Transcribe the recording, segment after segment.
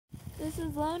This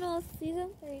is Lionel Season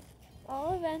 3.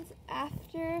 All events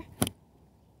after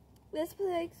this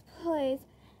takes place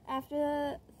after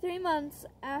the 3 months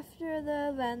after the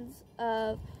events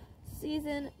of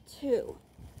Season 2.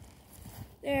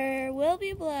 There will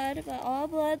be blood, but all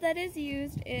blood that is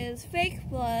used is fake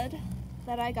blood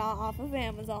that I got off of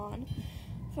Amazon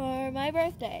for my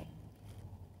birthday.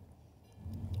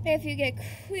 If you get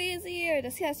queasy or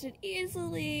disgusted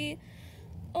easily,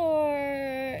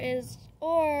 or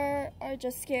are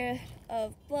just scared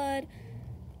of blood,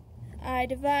 I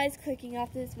advise clicking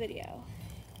off this video.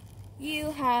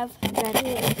 You have been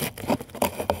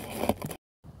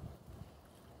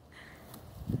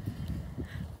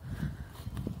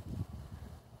warned.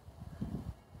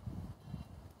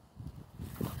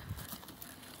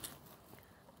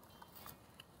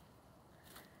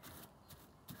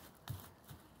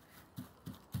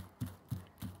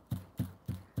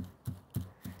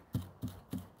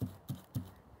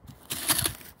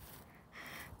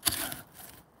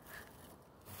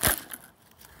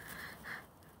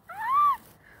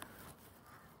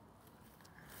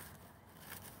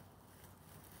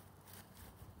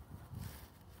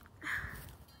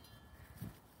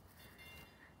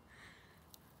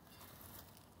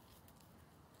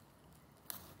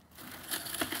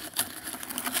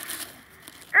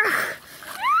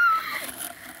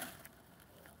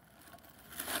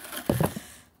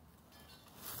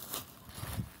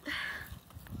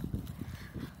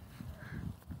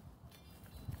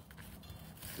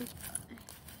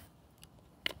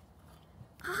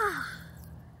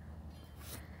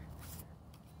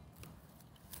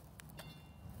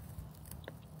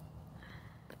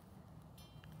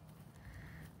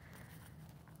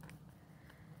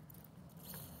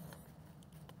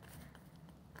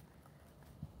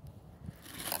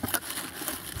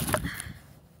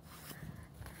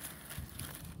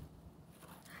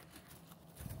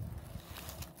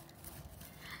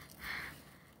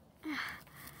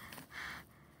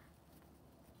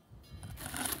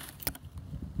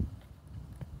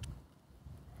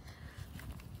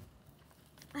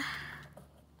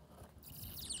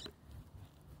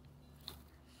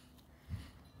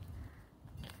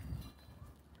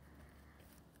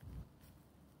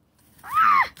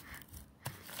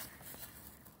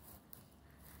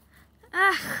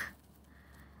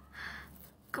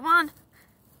 Come on.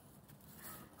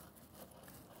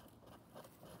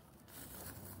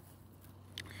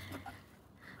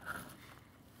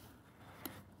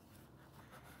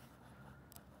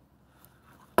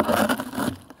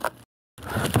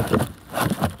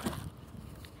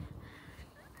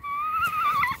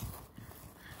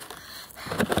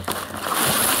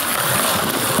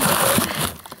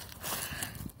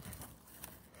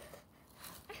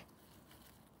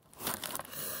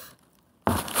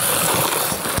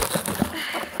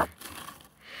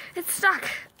 It's stuck.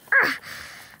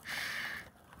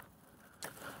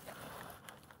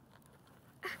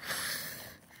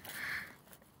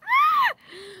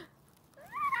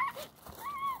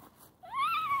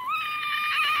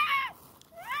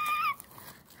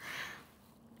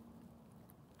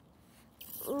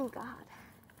 Oh God,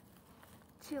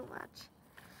 too much.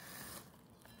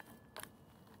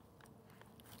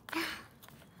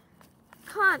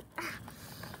 Come on.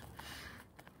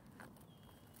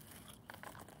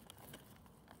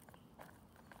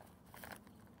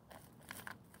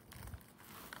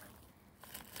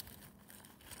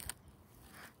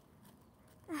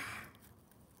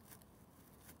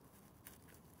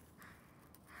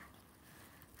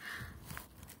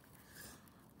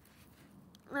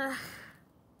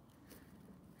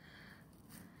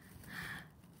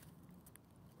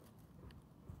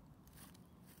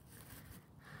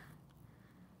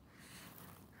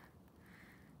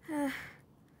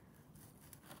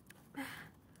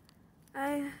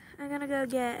 I'm gonna go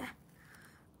get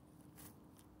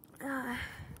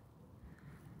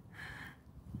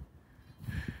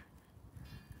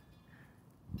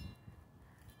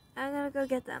I'm gonna go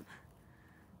get them.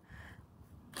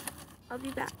 I'll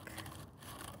be back.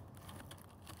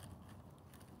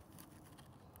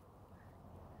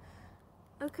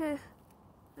 Okay,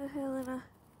 Lena.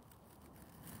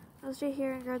 I'll stay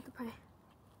here and guard the pie.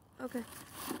 Okay.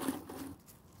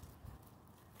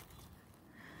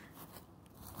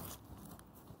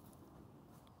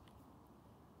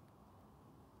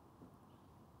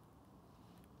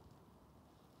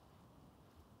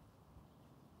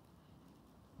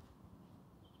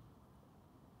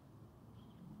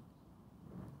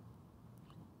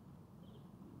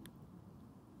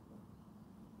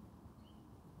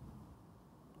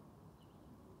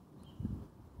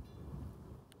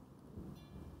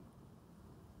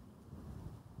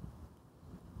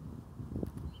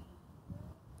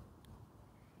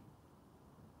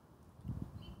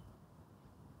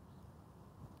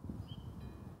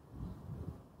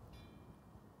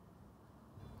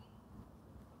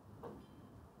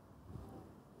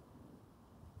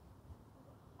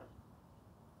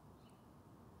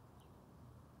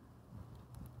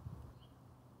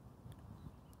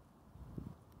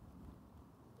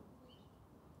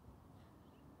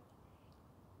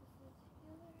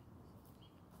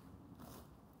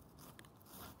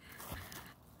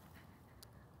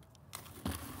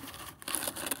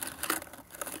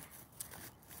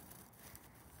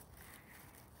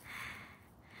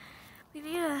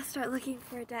 start looking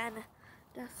for a den,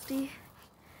 Dusty.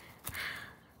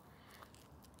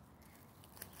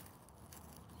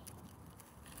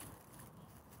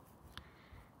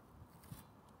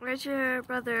 Where's your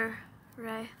brother,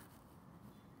 Ray?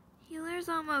 Healer's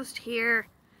almost here.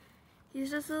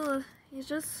 He's just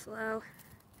slow.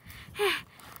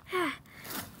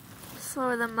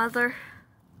 Slower than mother.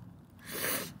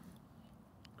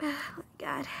 Oh my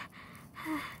God.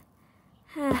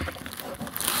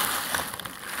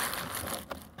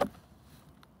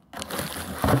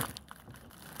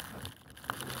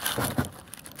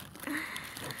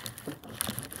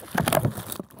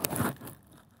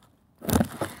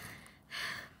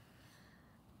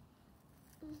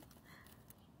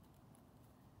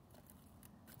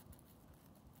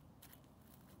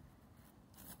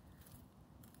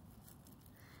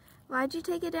 Why'd you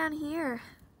take it down here?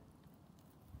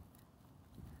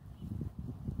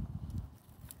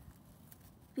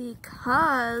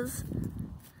 Because,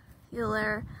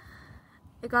 Healer,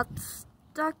 it got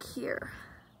stuck here.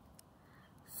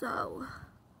 So,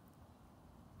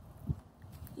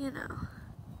 you know,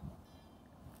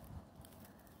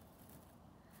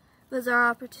 it was our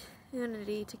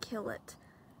opportunity to kill it.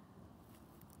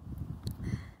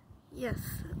 Yes,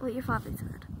 what your father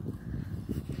said.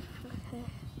 Okay.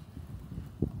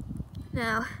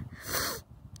 Now,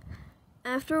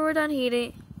 after we're done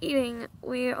eating,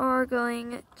 we are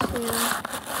going to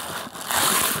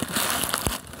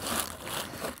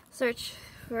search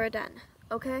for a den,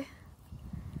 okay?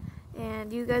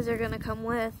 And you guys are gonna come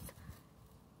with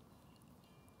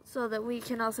so that we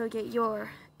can also get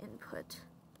your input.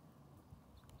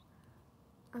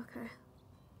 Okay.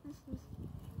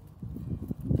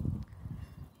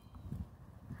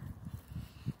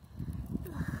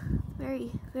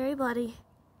 Very, very bloody.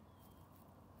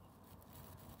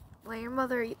 Let your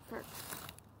mother eat first.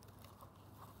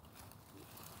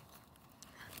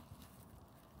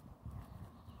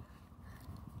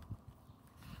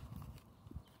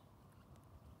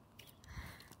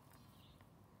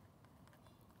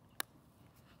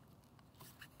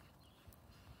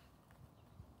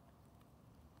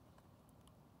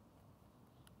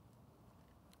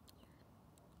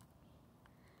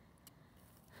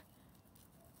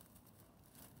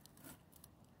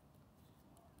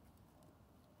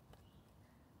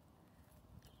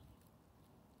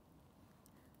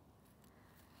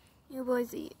 You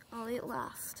boys eat. I'll eat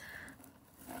last.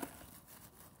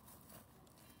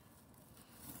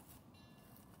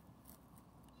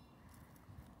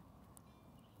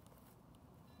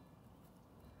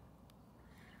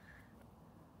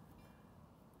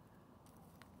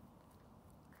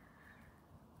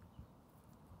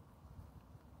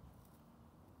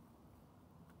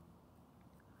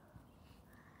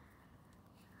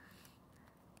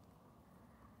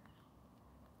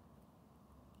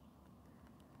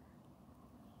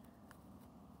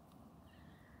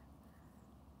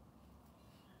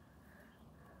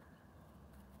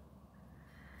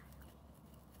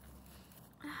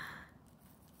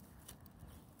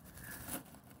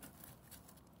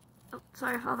 Oh,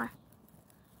 sorry, Father.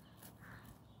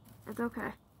 It's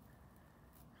okay.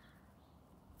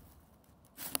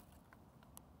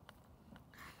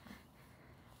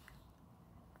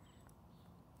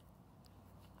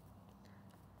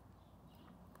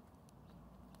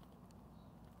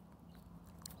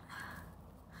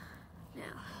 Now.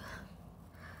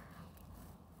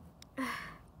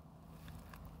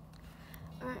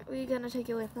 Alright, we're gonna take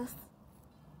it with us.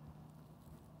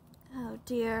 Oh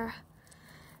dear.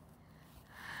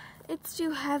 It's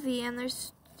too heavy and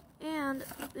there's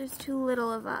too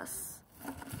little of us.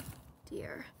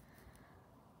 Dear.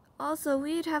 Also,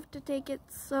 we'd have to take it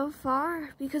so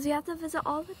far because you have to visit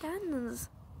all the dens.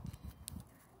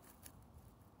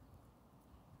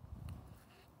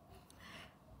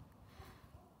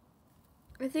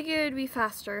 I think it would be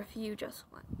faster if you just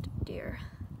went, dear.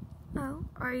 Oh,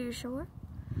 are you sure?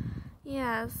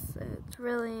 Yes, it's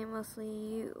really mostly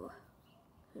you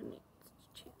who needs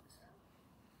to choose.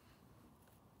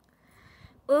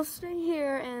 We'll stay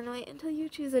here and wait until you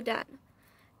choose a den.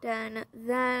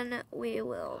 Then we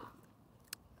will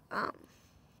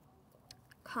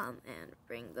come and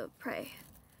bring the prey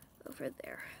over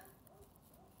there.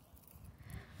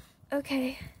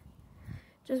 Okay.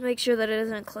 Just make sure that it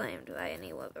isn't claimed by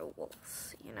any other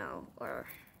wolves, you know, or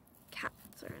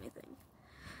cats or anything.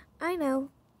 I know.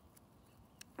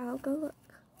 I'll go look.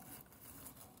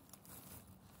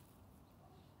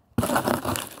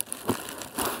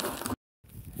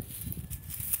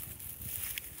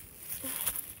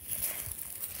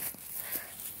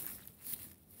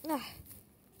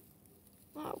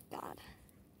 Oh, God.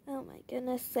 Oh, my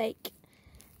goodness sake.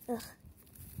 Ugh.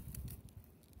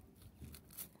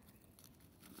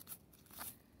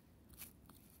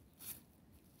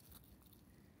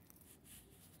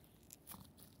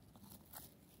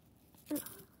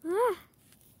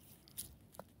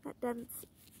 den's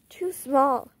too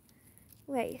small.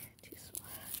 Way too small.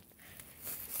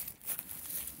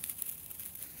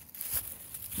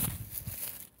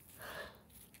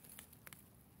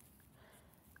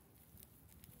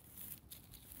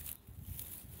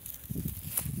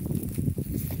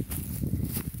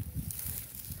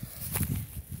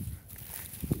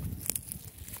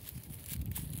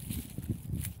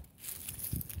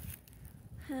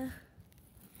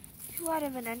 Too wide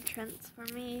of an entrance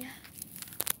for me.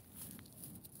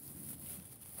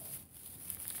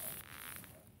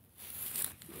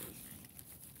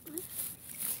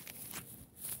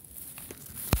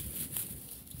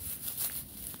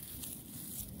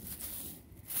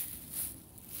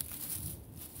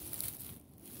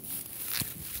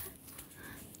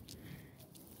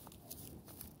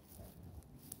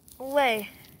 Way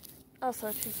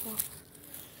also too small.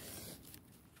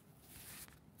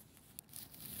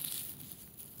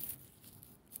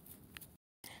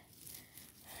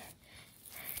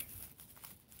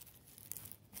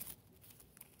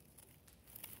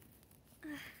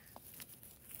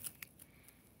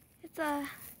 It's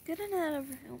good enough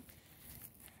room.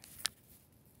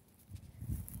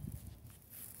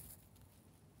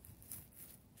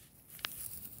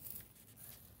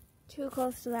 Too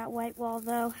close to that white wall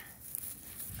though.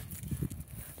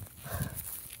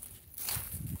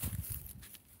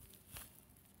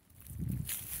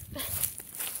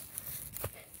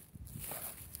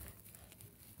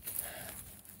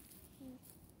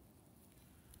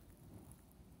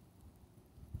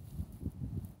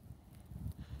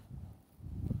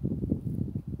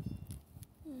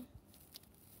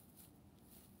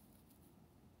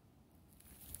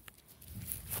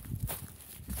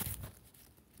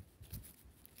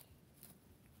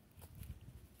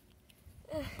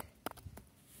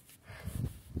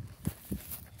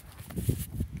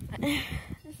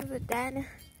 This is a den.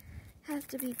 Has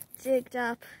to be digged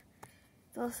up.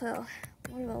 It's also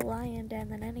more of a lion den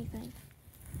than anything.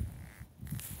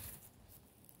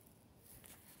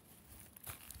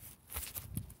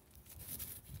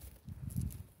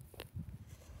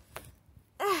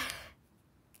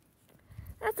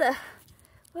 That's a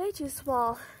way too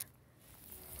small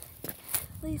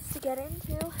place to get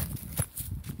into.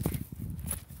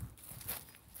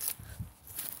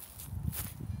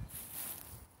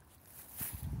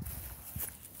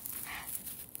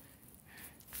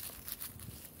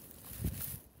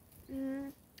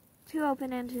 Too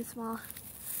open and too small.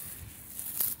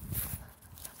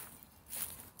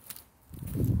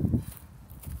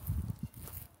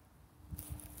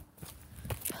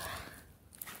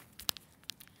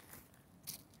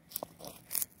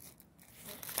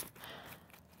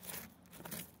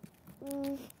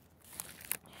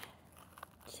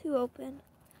 Too open.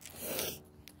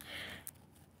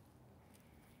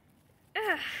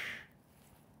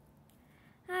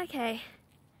 Okay.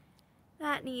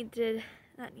 That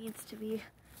needs to be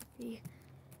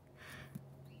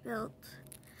rebuilt.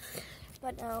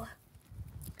 But no.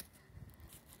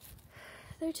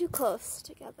 They're too close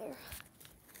together.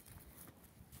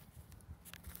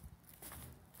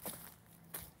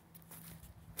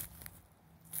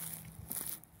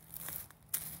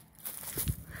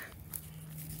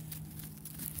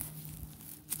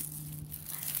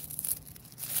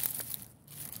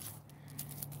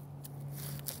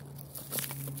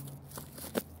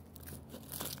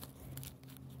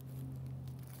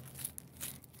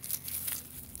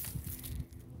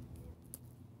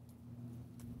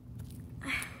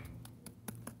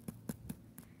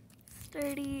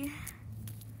 Sturdy.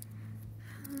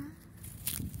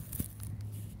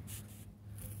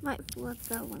 Might flood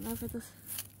though when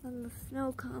the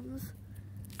snow comes.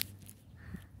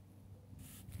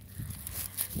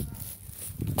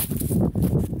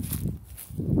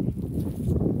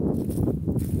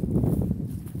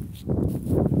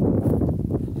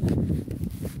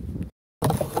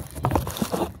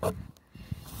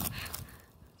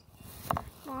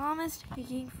 Mom is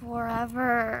taking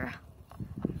forever.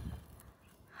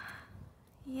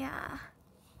 Yeah.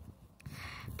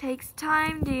 Takes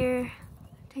time, dear.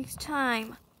 Takes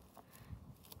time.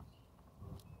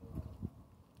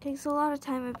 Takes a lot of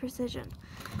time and precision.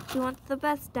 You want the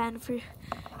best den for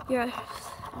your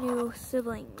new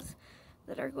siblings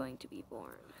that are going to be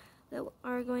born.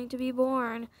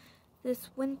 This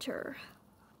winter.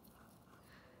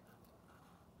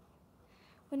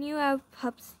 When you have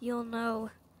pups, you'll know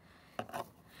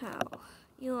how.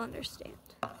 You'll understand.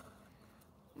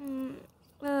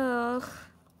 Ugh.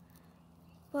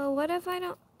 But what if I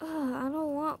don't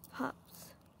want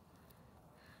pups.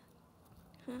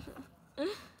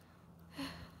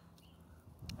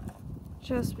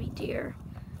 Trust me, dear.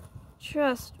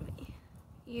 Trust me.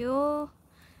 You'll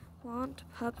want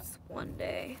pups one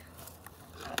day.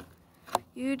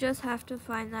 You just have to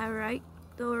find the right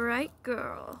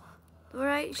girl, the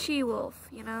right she-wolf,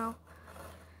 you know.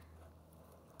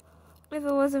 If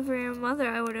it wasn't for your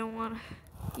mother,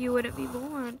 you wouldn't be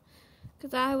born.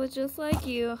 'Cause I was just like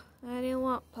you. I didn't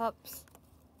want pups.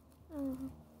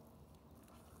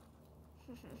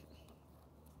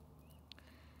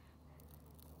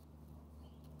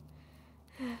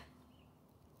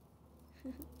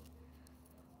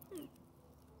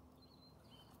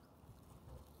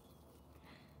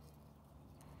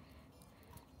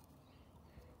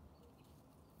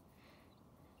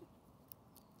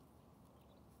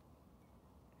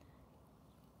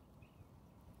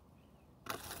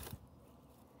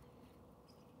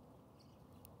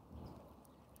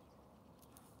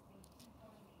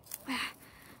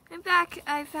 I'm back.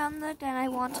 I found the den I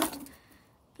wanted.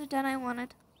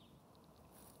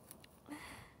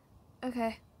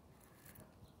 Okay.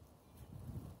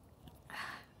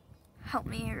 Help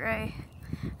me, Ray.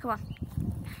 Come on.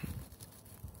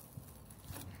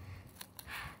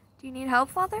 Do you need help,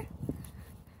 Father?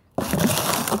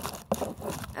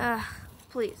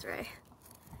 Please, Ray.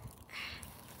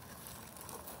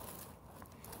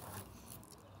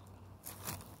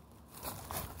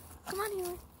 Come on,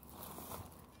 Healer.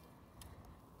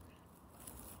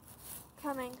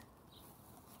 Coming.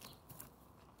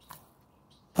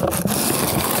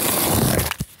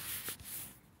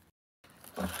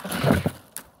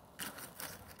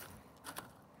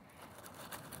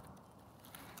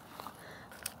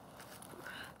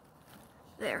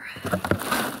 There.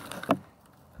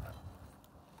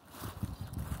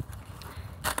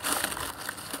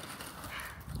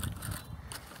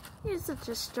 You're such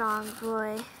a strong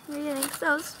boy. You're getting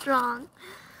so strong.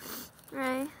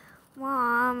 Right?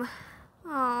 Mom.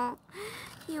 Oh,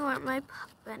 you aren't my pup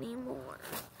anymore.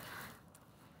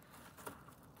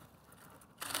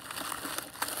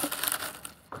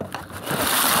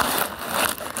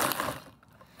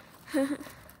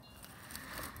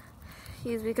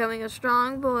 He's becoming a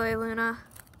strong boy, Luna.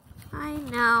 I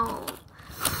know.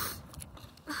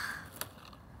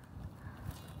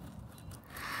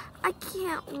 I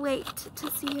can't wait to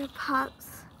see your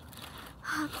pups.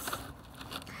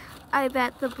 I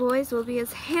bet the boys will be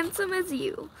as handsome as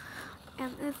you.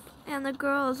 And the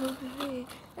girls will be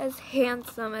as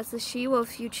handsome as the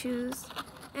she-wolf you choose.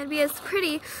 And be as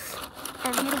pretty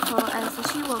and beautiful as the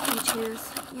she-wolf you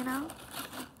choose, you know?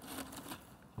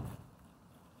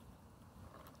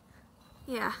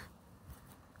 Yeah.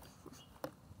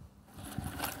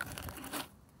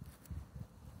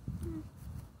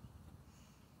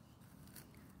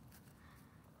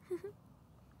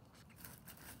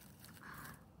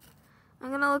 I'm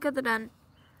gonna look at the den.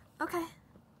 Okay.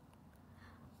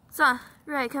 So,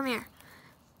 Ray, come here.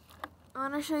 I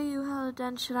wanna show you how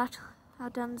dens should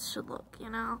look, you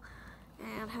know?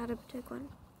 And how to pick one.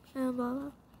 And blah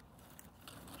blah.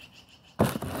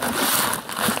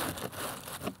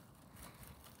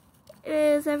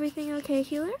 Is everything okay,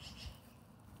 Healer?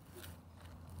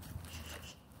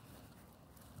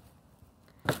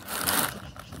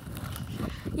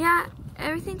 Yeah,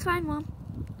 everything's fine, Mom.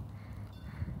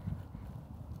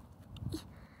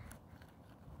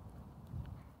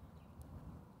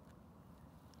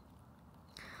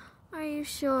 Are you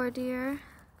sure, dear?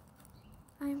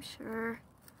 I'm sure.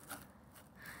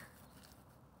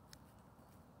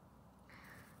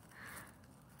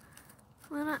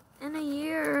 Well, in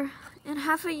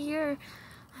half a year,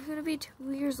 I'm gonna be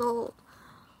 2 years old.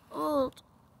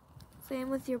 Same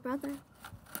with your brother.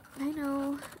 I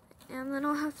know. And then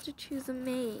I'll have to choose a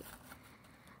mate.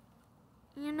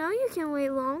 You know you can wait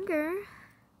longer.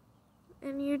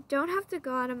 And you don't have to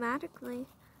go automatically.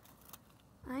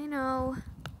 I know.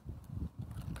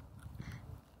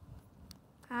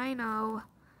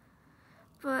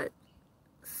 But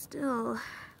still.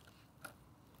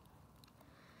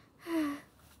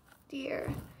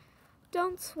 Dear,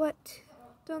 don't sweat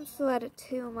it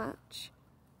too much.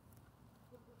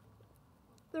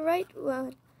 The right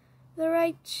one, the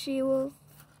right she will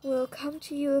come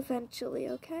to you eventually,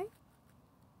 okay?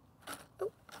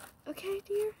 Oh, okay,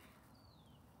 dear?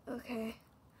 Okay.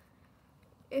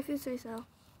 If you say so.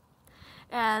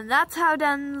 And that's how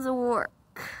dens work,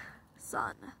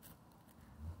 son.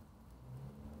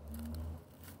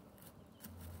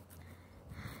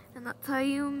 And that's how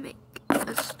you make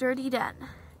a sturdy den.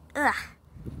 Ugh.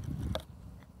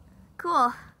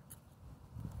 Cool.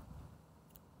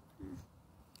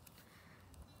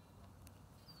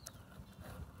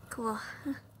 Cool.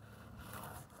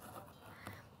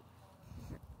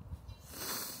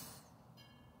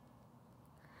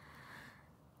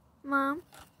 Mom,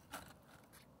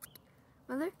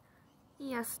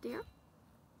 Yes, dear.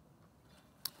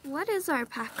 What is our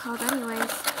pack called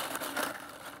anyways?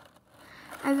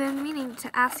 I've been meaning to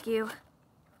ask you.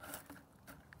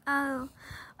 Oh,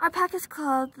 our pack is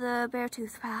called the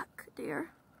Beartooth Pack, dear.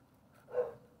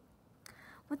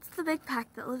 What's the big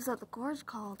pack that lives at the gorge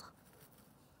called?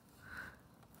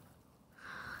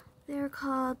 They're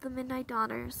called the Midnight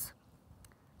Dawners.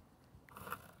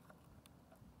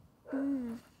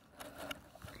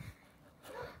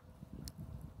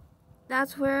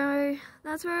 That's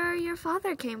where your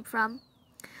father came from.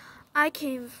 I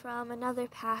came from another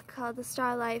pack called the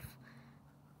Starlight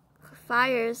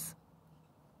Fires.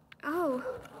 Oh,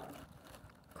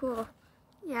 cool.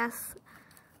 Yes.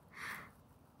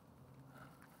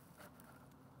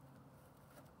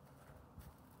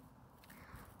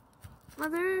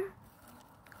 Mother?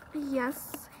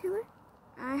 Yes, Healer?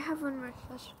 I have one more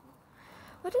question.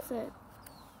 What is it?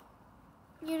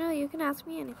 You know, you can ask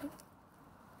me anything.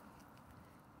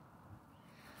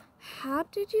 How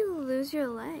did you lose your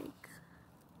leg?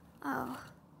 Oh.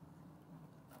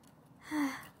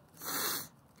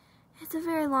 It's a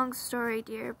very long story,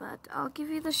 dear, but I'll give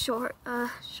you the short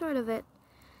of it.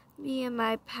 Me and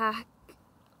my pack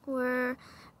were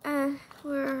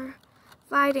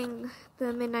fighting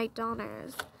the Midnight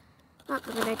Dawners. Not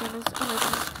the Midnight Dawners, oh my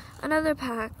gosh. Another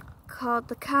pack called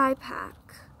the Kai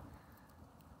Pack.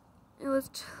 It was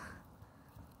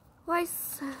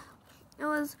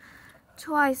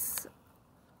twice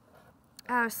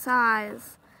our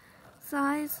size,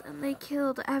 and they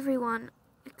killed everyone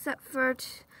except for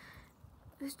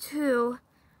two,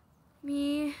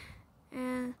 me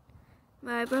and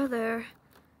my brother.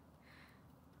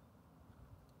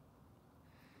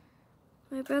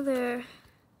 My brother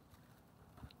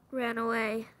ran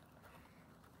away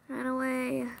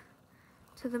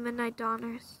to the Midnight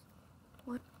Dawners.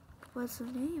 What was the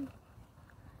name?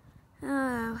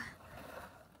 Oh.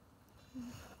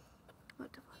 What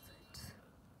was it?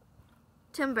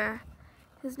 Timber.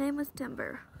 His name was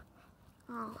Timber.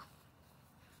 Oh.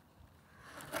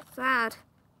 Sad.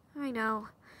 I know.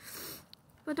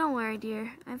 But don't worry,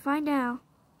 dear. I'm fine now.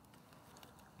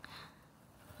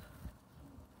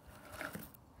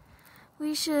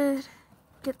 We should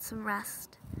get some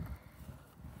rest. I'm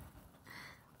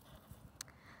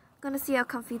gonna see how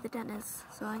comfy the den is,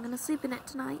 so I'm gonna sleep in it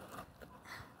tonight.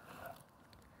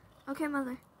 Okay,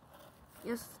 Mother.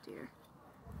 Yes, dear.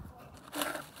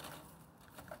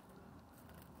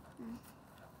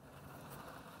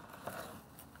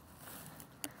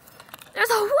 There's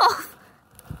a wolf!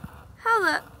 How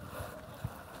the...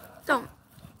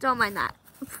 Don't mind that.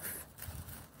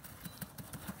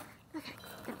 Okay,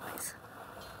 anyways.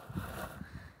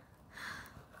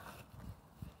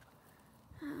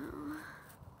 Oh.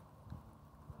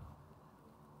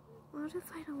 What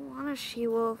if I don't want a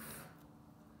she-wolf?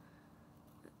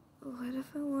 What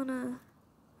if I want a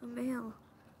male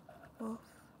wolf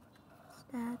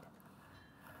instead?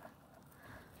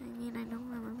 I mean, I know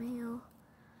I'm a male.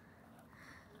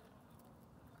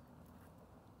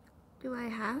 Do I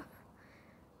have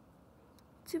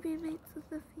to be mates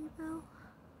with a female?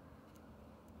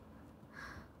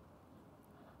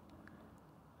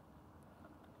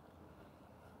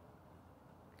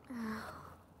 Oh,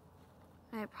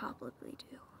 I probably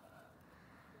do.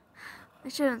 I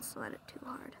shouldn't sweat it too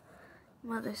hard.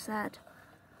 Mother said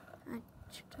I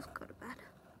should just go to bed.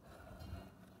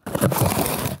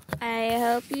 I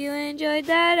hope you enjoyed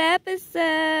that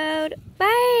episode.